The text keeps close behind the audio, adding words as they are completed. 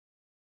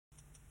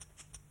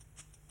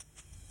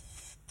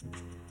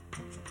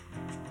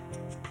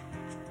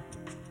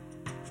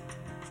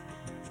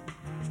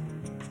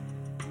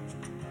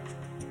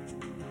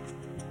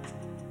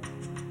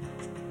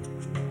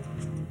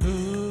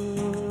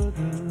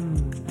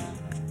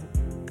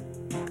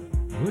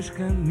os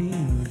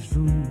caminhos do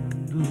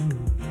mundo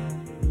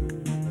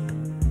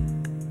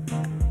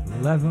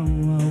levam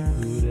ao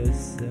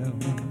coração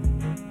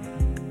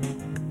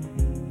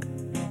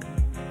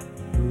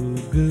do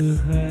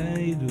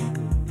guerreiro.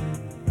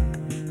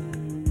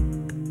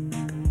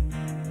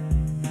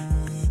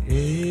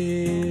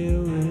 Ele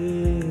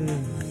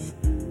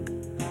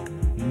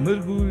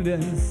mergulha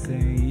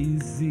sem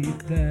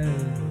hesitar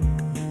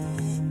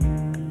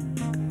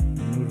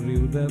no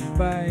rio da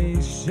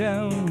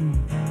paixão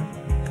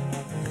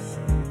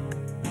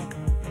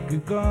que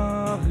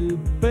corre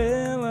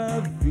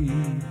pela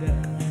vida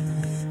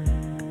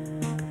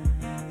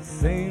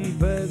sem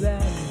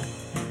parar,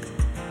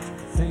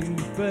 sem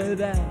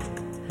parar,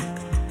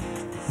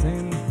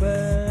 sem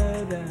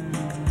parar.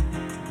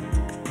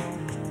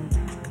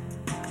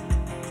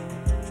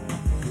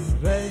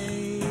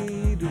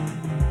 Guerreiro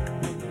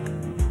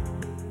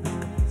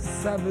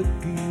sabe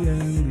que é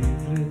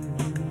livre,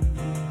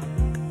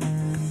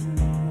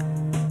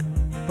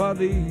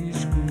 pode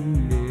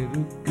escolher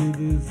o que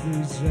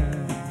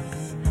desejar,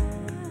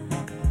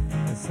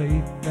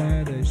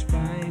 aceitar as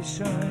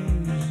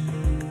paixões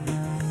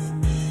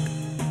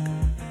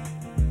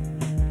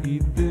e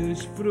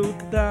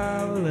desfrutá-las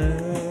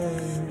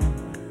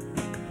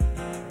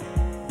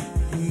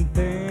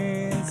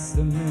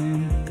intensamente.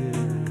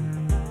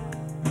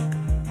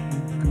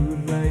 O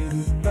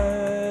Guerreiro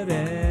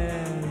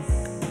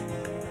parece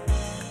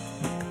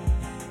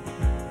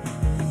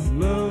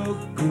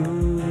louco,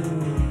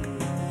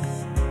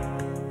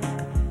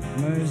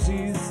 mas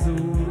isso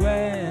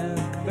é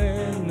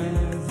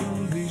apenas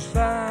um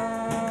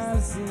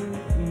disfarce,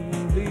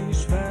 um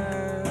disfarce.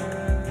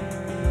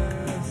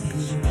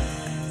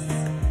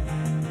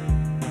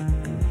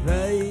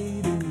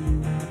 Guerreiro,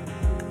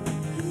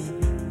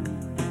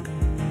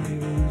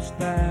 ele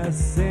está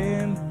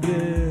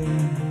sempre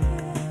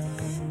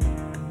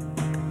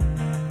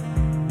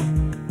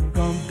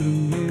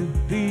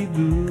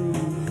comprometido.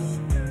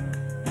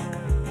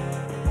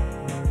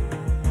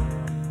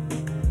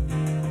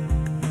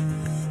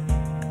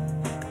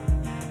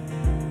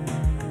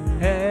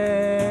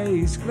 É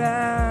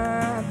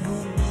escravo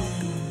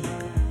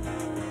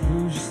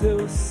dos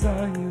seus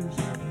sonhos,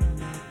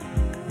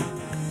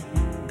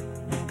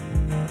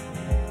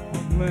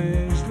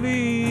 mas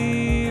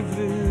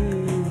livre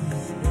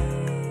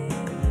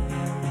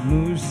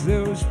nos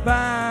seus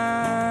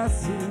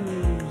passos.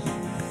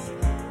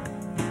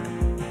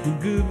 O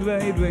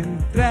guerreiro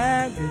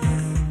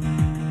entrega-se,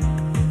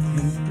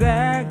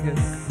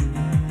 entrega-se,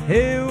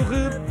 eu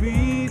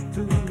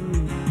repito.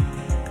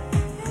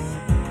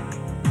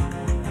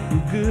 O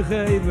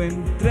guerreiro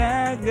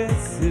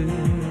entrega-se,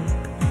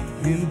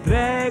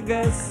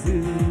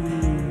 entrega-se,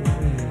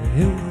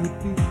 eu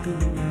repito.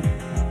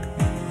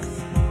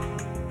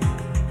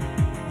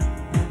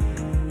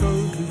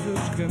 Todos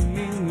os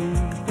caminhos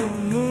do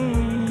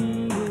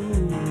mundo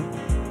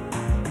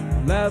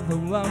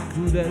levam ao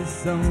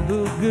coração do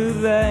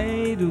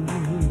guerreiro.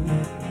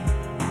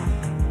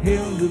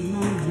 Ele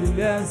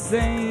mergulha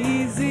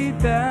sem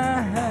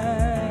hesitar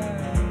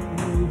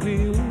no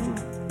rio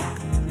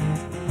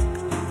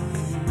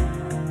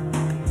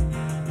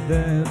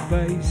da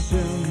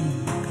paixão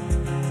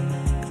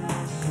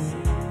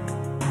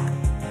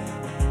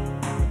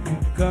que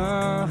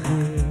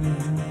corre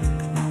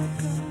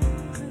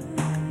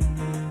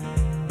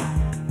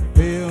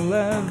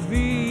pela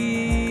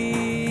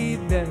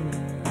vida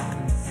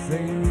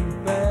sem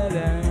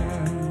parar,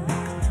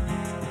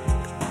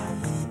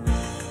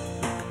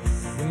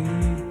 sem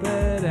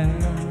parar,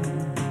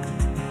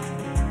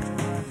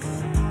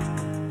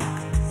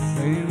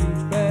 sem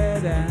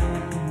parar,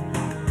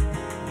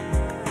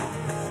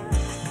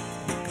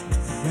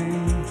 sem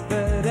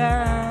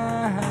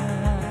parar.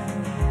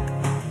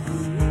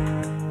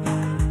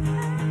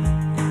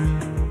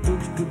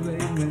 O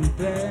guerreiro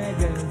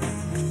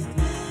entrega-se,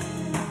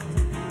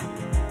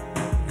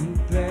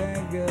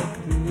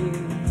 entrega-te,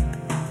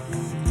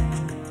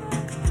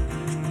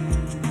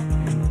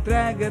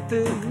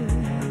 entrega-te,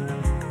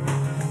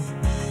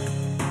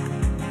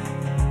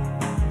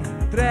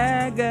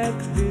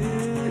 entrega-te.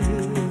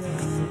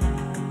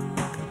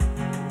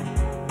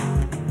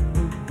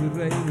 O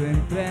guerreiro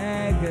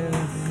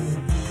entrega-se,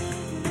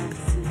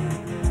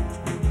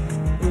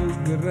 o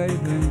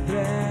guerreiro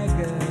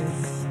entrega-se.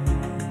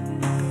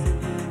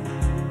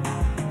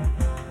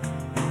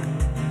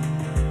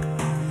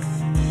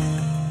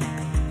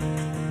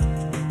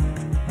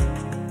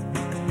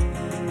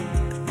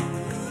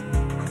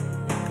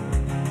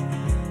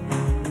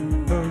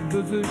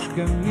 Todos os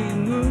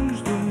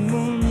caminhos do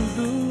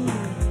mundo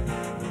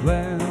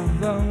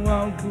levam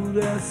ao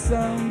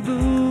coração do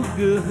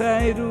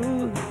guerreiro.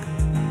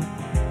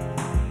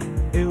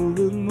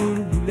 Ele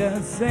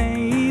mergulha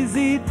sem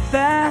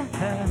hesitar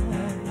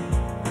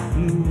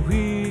no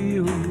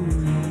rio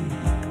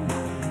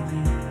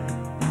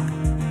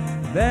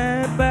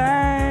da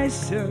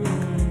paixão,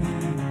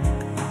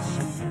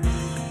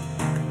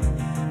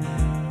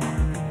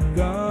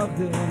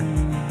 corre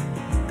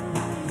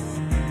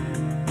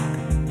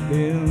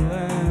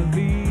pela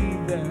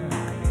vida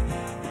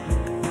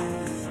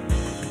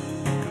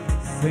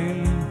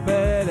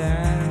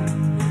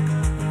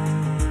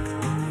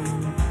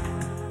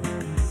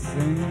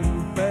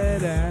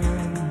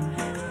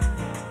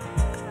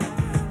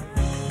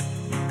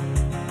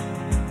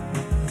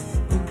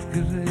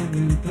Guerreiro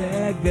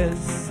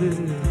entrega-se,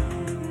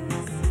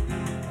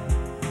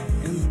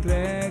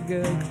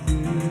 entrega-te,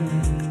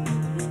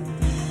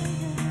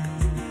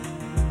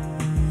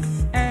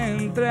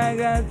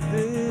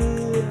 entrega-te,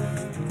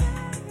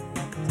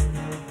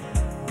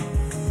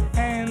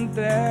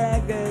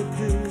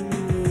 entrega-te.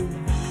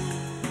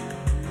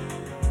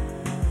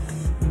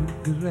 O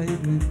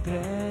guerreiro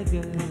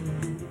entrega,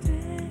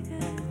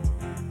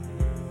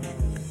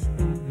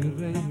 o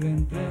guerreiro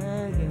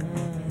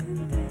entrega.